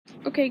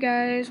Okay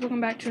guys, welcome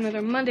back to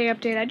another Monday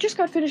update. I just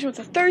got finished with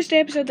the Thursday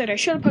episode that I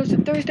should have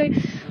posted Thursday,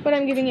 but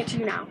I'm giving it to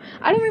you now.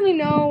 I don't really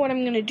know what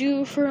I'm going to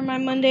do for my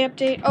Monday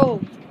update.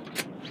 Oh,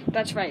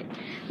 that's right.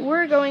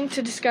 We're going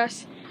to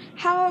discuss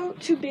how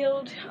to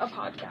build a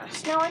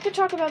podcast. Now, I could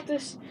talk about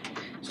this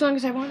as long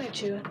as I wanted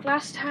to.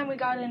 Last time we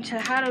got into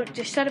how to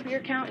just set up your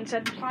account and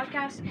set up a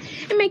podcast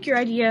and make your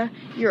idea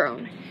your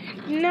own.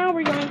 Now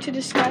we're going to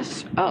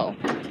discuss,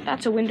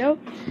 that's a window,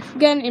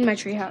 again in my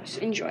treehouse,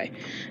 enjoy.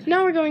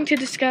 Now we're going to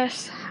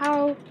discuss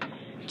how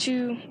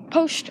to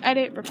post,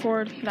 edit,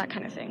 record, that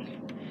kind of thing.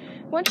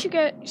 Once you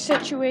get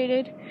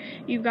situated,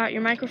 you've got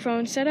your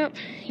microphone set up,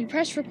 you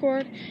press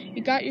record,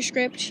 you got your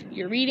script,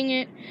 you're reading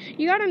it,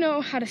 you gotta know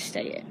how to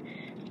say it.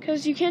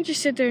 Because you can't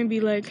just sit there and be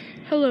like,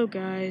 hello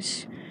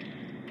guys,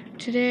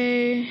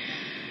 today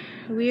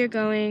we are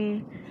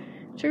going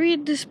to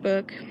read this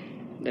book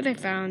that I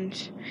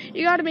found.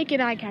 You gotta make it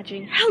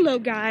eye-catching. Hello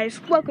guys,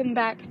 welcome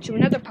back to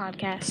another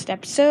podcast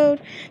episode.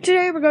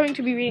 Today we're going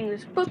to be reading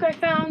this book I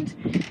found,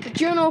 a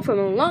journal from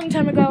a long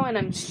time ago, and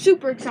I'm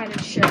super excited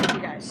to share it with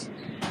you guys.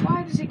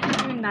 Why does it keep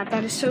doing that?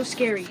 That is so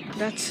scary.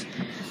 That's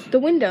the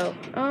window.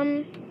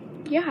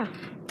 Yeah.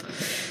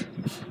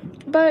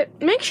 But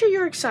make sure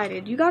you're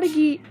excited. You gotta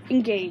be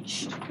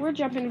engaged. We're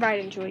jumping right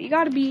into it. You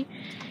gotta be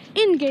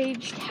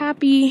engaged,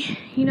 happy,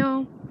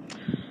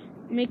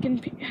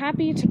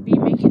 happy to be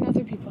making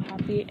other people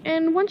happy.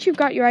 And once you've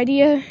got your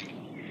idea,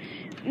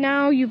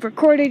 now you've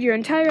recorded your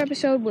entire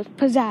episode with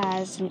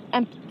pizzazz and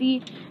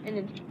empathy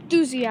and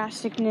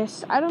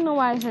enthusiasticness. I don't know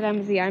why I said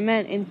empathy. I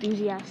meant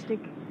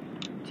enthusiasticity.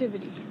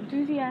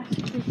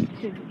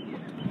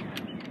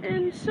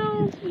 And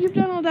so you've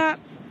done all that,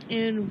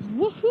 and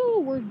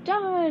woohoo, we're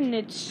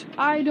done.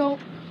 I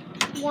don't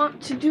want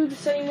to do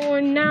this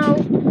anymore now.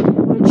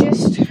 We're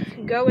just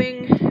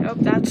going. Oh,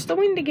 that's the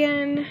wind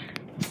again.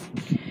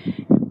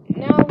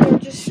 Now we're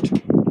just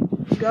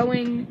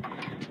going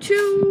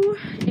to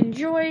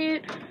enjoy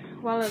it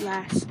while it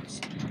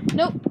lasts.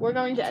 Nope, we're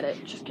going to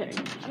edit. Just kidding.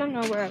 I don't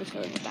know where I was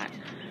going with that.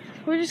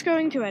 We're just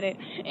going to edit.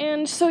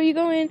 And so you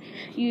go in,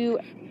 you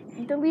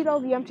delete all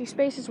the empty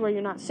spaces where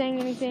you're not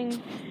saying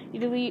anything. You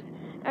delete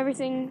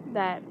everything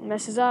that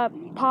messes up,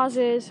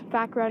 pauses,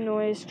 background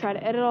noise, try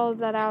to edit all of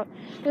that out.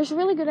 There's a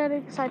really good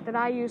editing site that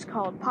I use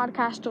called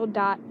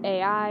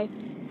Podcaster.ai.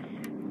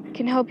 It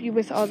can help you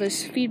with all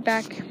this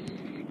feedback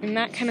and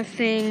that kind of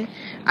thing.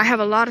 I have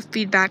a lot of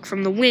feedback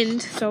from the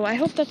wind, so I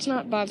hope that's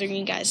not bothering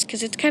you guys,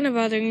 because it's kind of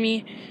bothering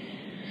me.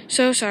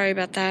 So sorry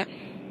about that.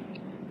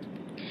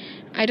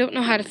 I don't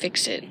know how to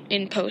fix it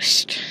in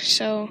post,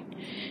 so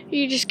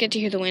you just get to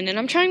hear the wind, and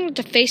I'm trying not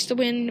to face the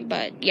wind,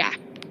 but yeah.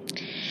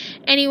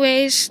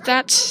 Anyways,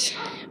 I'm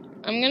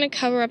gonna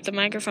cover up the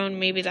microphone,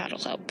 maybe that'll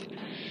help.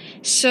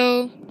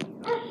 So,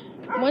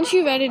 once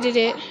you've edited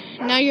it,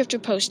 now you have to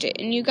post it,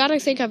 and you gotta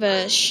think of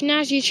a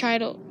snazzy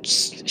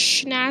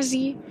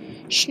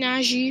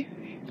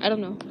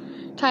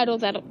title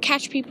that'll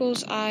catch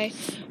people's eye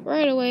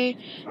right away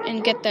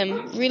and get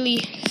them really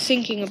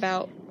thinking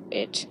about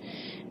it.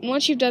 And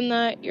once you've done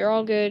that, you're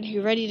all good,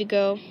 you're ready to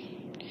go.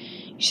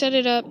 You set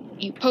it up,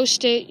 you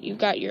post it, you've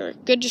got your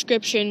good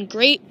description,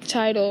 great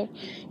title,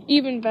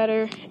 even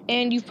better,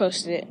 and you've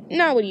posted it.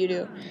 Now what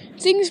do?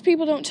 Things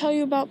people don't tell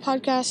you about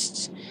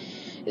podcasts.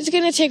 It's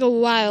going to take a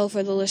while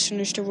for the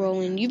listeners to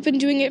roll in. You've been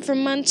doing it for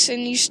months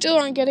and you still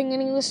aren't getting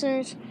any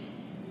listeners.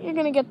 You're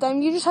going to get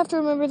them. You just have to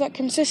remember that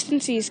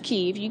consistency is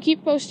key. If you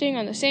keep posting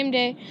on the same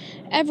day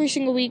every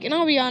single week, and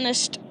I'll be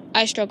honest,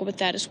 I struggle with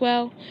that as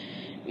well.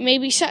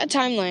 Maybe set a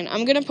timeline.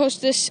 I'm going to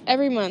post this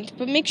every month,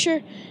 but make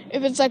sure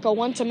if it's like a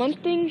once a month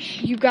thing,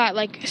 you got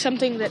like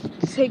something that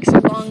takes a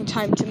long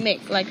time to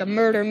make, like a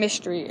murder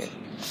mystery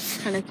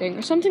kind of thing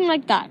or something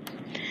like that.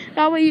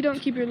 That way you don't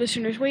keep your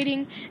listeners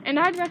waiting, and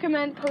I'd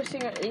recommend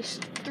posting at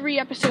least 3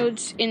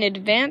 episodes in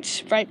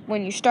advance, right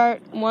when you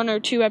start, 1 or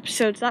 2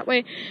 episodes. That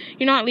way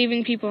you're not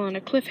leaving people on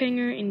a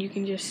cliffhanger, and you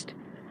can just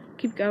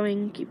keep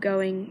going.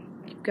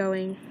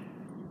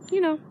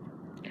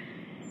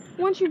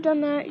 Once you've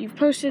done that, you've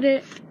posted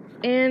it,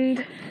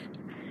 and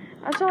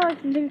that's all I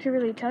can think to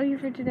really tell you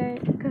for today,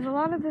 because a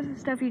lot of this is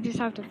stuff you just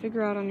have to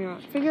figure out on your own.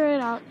 Figure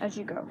it out as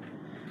you go.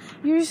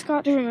 You just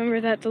got to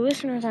remember that the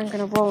listeners aren't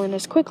going to roll in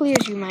as quickly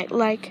as you might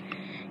like.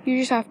 You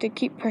just have to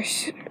keep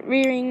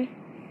persevering,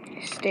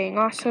 staying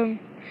awesome.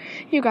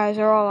 You guys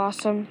are all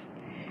awesome.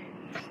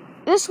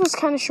 This was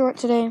kind of short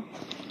today,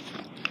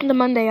 the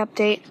Monday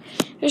update.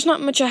 There's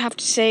not much I have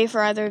to say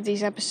for either of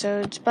these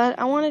episodes, but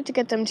I wanted to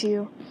get them to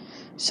you.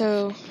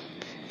 So,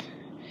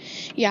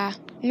 yeah,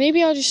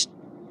 maybe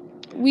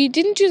we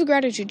didn't do the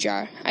gratitude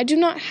jar. I do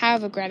not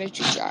have a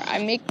gratitude jar. I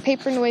make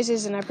paper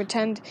noises and I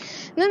pretend,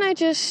 and then I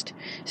just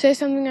say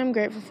something I'm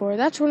grateful for.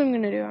 That's what I'm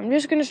going to do. I'm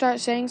just going to start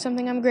saying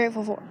something I'm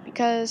grateful for,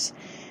 because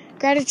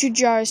gratitude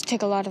jars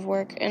take a lot of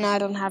work, and I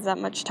don't have that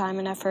much time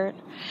and effort.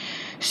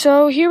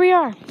 So here we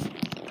are.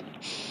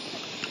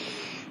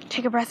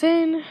 Take a breath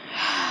in,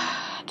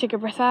 take a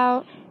breath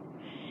out,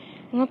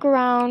 and look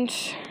around.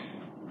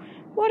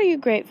 What are you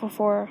grateful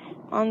for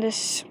on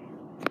this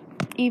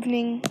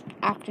evening,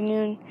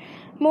 afternoon,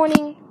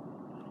 morning,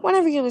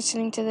 whenever you're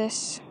listening to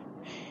this.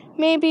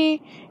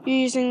 Maybe you're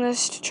using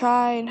this to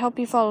try and help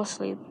you fall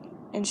asleep.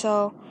 And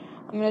so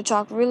I'm going to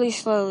talk really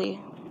slowly.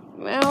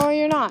 Or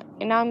you're not.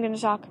 And now I'm going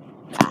to talk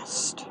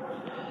fast.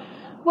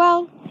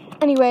 Well,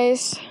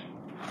 anyways,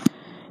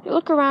 you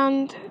look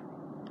around.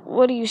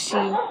 What do you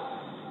see?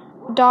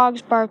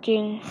 Dogs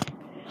barking,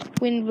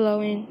 wind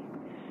blowing,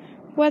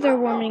 weather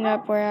warming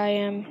up where I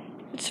am.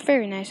 It's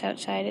very nice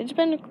outside. It's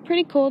been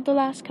pretty cold the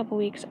last couple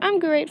weeks. I'm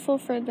grateful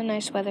for the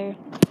nice weather.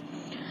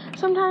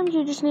 Sometimes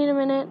you just need a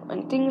minute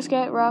when things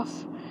get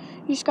rough.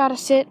 You just gotta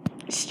sit,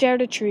 stare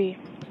at a tree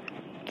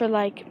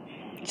for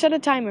set a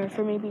timer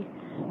for maybe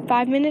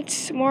 5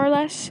 minutes, more or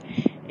less,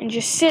 and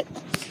just sit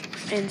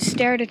and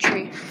stare at a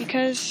tree.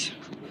 Because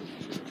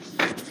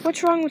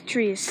what's wrong with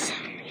trees?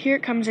 Here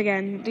it comes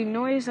again, the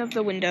noise of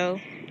the window.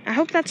 I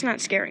hope that's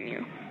not scaring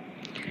you.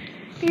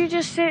 You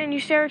just sit and you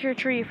stare at your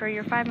tree for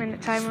your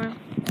 5-minute timer,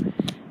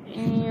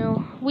 and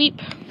you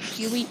weep.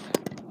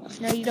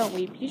 No, you don't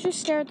weep. You just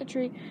stare at the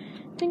tree,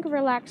 think of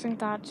relaxing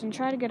thoughts, and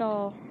try to get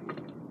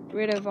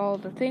rid of all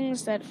the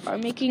things that are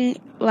making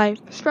life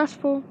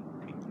stressful.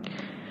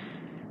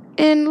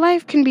 And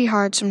life can be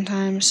hard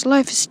sometimes.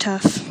 Life is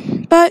tough.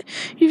 But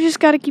you just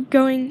gotta keep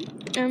going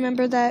and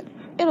remember that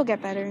it'll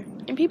get better.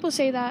 And people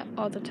say that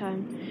all the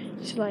time.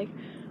 It's like,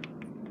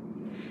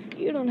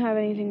 you don't have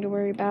anything to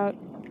worry about.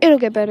 It'll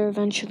get better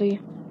eventually.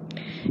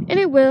 And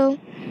it will.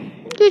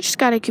 You just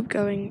gotta keep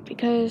going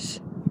because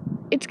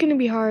it's gonna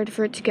be hard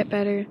for it to get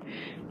better.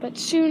 But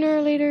sooner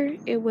or later,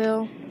 it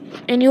will.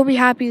 And you'll be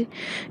happy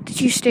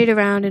that you stayed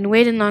around and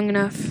waited long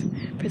enough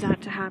for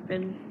that to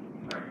happen.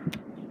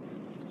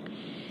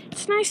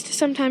 It's nice to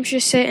sometimes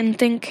just sit and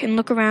think and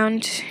look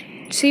around,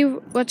 see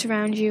what's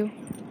around you.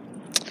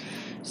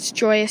 It's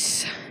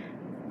joyous.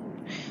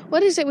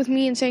 What is it with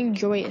me and saying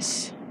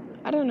joyous?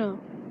 I don't know.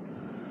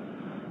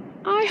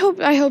 I hope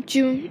I helped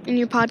you in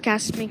your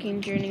podcast making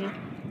journey.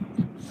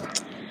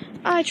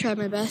 I tried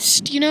my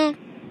best,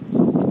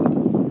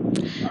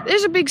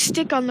 There's a big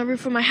stick on the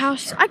roof of my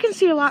house. I can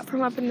see a lot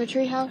from up in the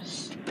tree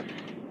house.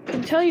 I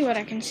can tell you what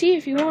I can see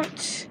if you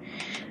want.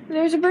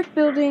 There's a brick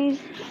building.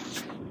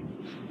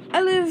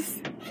 I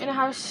live in a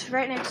house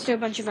right next to a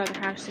bunch of other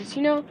houses,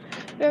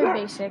 very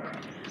basic.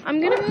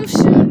 I'm gonna move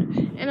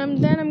soon,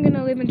 and then I'm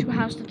gonna live into a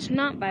house that's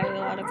not by a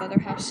lot of other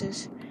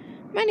houses.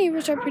 My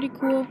neighbors are pretty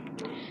cool.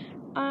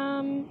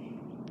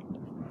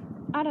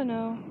 I don't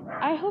know.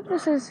 I hope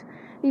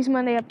these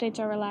Monday updates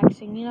are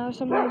relaxing,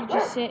 something to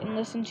just sit and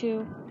listen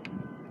to.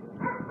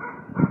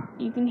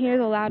 You can hear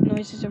the loud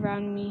noises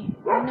around me.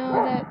 I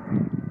know that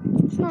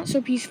it's not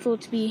so peaceful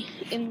to be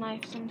in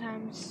life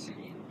sometimes.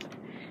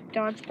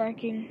 Dogs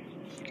barking,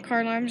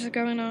 car alarms are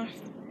going off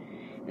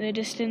in the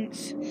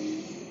distance.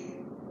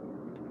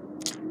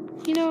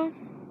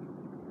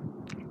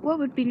 What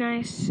would be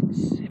nice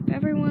is if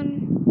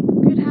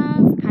everyone could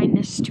have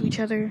kindness to each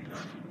other.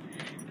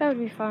 That would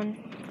be fun.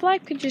 If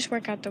life could just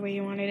work out the way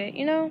you wanted it,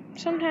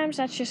 sometimes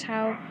that's just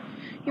how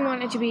you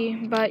want it to be,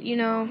 but,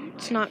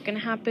 it's not going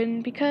to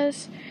happen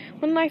because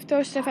when life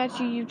throws stuff at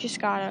you, you've just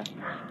gotta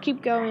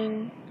keep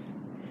going,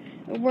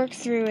 work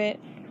through it,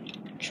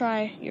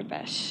 try your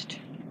best.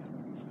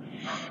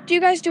 Do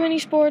you guys do any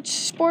sports?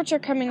 Sports are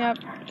coming up,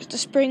 the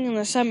spring and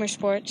the summer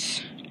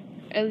sports,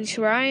 at least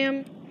where I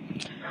am,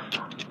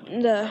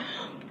 the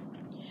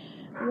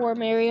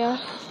warm areas,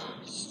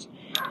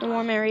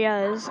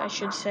 I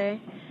should say.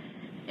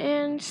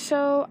 And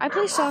so I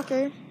play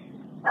soccer.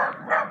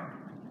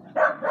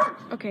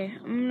 Okay,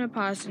 I'm gonna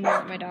pause and yell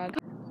at my dog.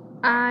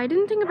 I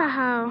didn't think about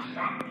how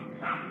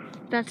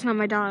that's not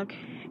my dog,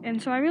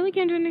 and so I really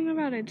can't do anything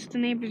about it. It's the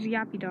neighbor's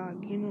yappy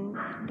dog,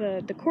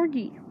 the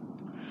corgi.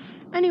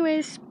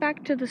 Anyways,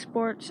 back to the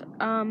sports.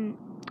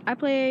 I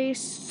play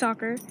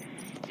soccer,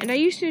 and I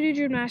used to do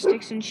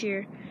gymnastics and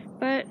cheer,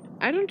 but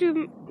I don't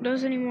do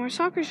those anymore.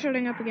 Soccer's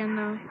starting up again,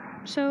 though,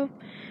 so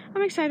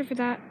I'm excited for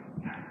that.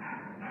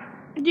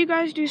 Do you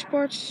guys do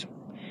sports?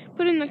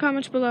 Put it in the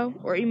comments below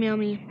or email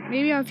me.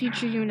 Maybe I'll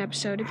feature you in an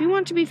episode. If you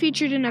want to be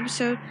featured in an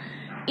episode,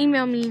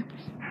 email me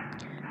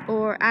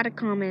or add a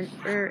comment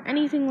or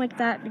anything like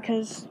that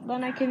because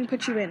then I can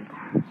put you in.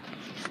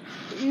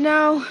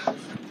 Now,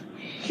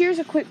 here's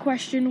a quick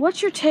question.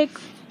 What's your take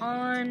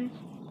on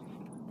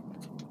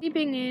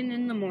sleeping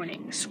in the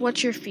mornings?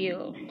 What's your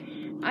feel?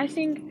 I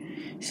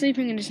think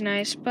sleeping in is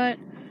nice, but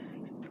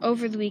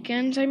over the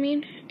weekends,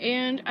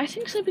 and I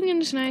think sleeping in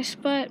is nice,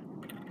 but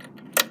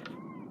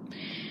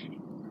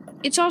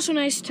it's also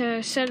nice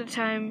to set a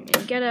time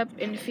and get up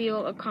and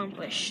feel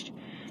accomplished.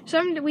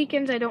 Some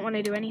weekends I don't want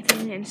to do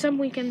anything, and some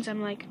weekends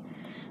I'm like,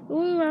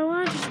 ooh,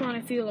 I just want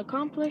to feel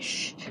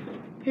accomplished.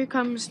 Here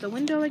comes the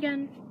window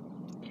again.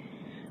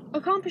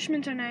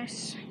 Accomplishments are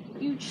nice.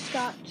 You just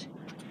got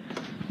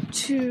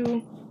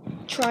to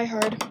try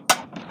hard.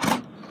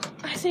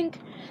 I think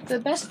the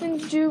best thing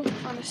to do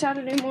on a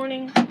Saturday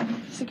morning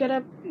is to get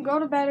up, go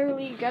to bed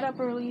early, get up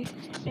early,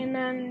 and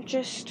then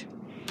just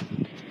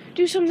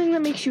do something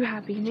that makes you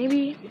happy.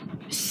 Maybe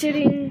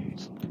sitting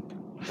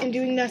and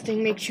doing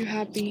nothing makes you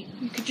happy.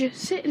 You could just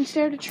sit and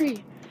stare at a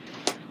tree.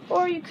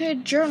 Or you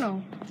could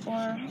journal.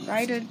 or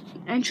write an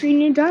entry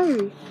in your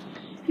diary.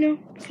 You know,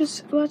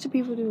 because lots of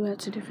people do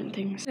lots of different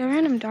things. The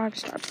random dogs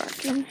start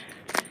barking,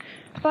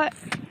 but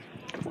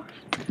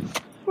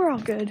we're all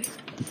good.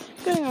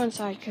 Gonna go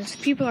inside because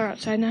people are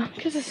outside now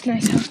because it's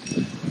nice out.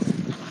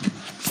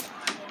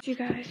 You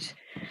guys,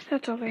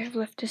 that's all I have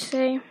left to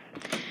say.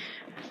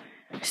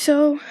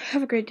 So,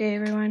 have a great day,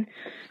 everyone.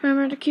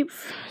 Remember to keep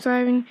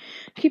thriving,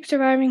 keep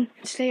surviving,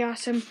 stay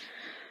awesome,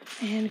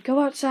 and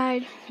go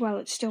outside while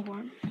it's still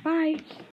warm. Bye.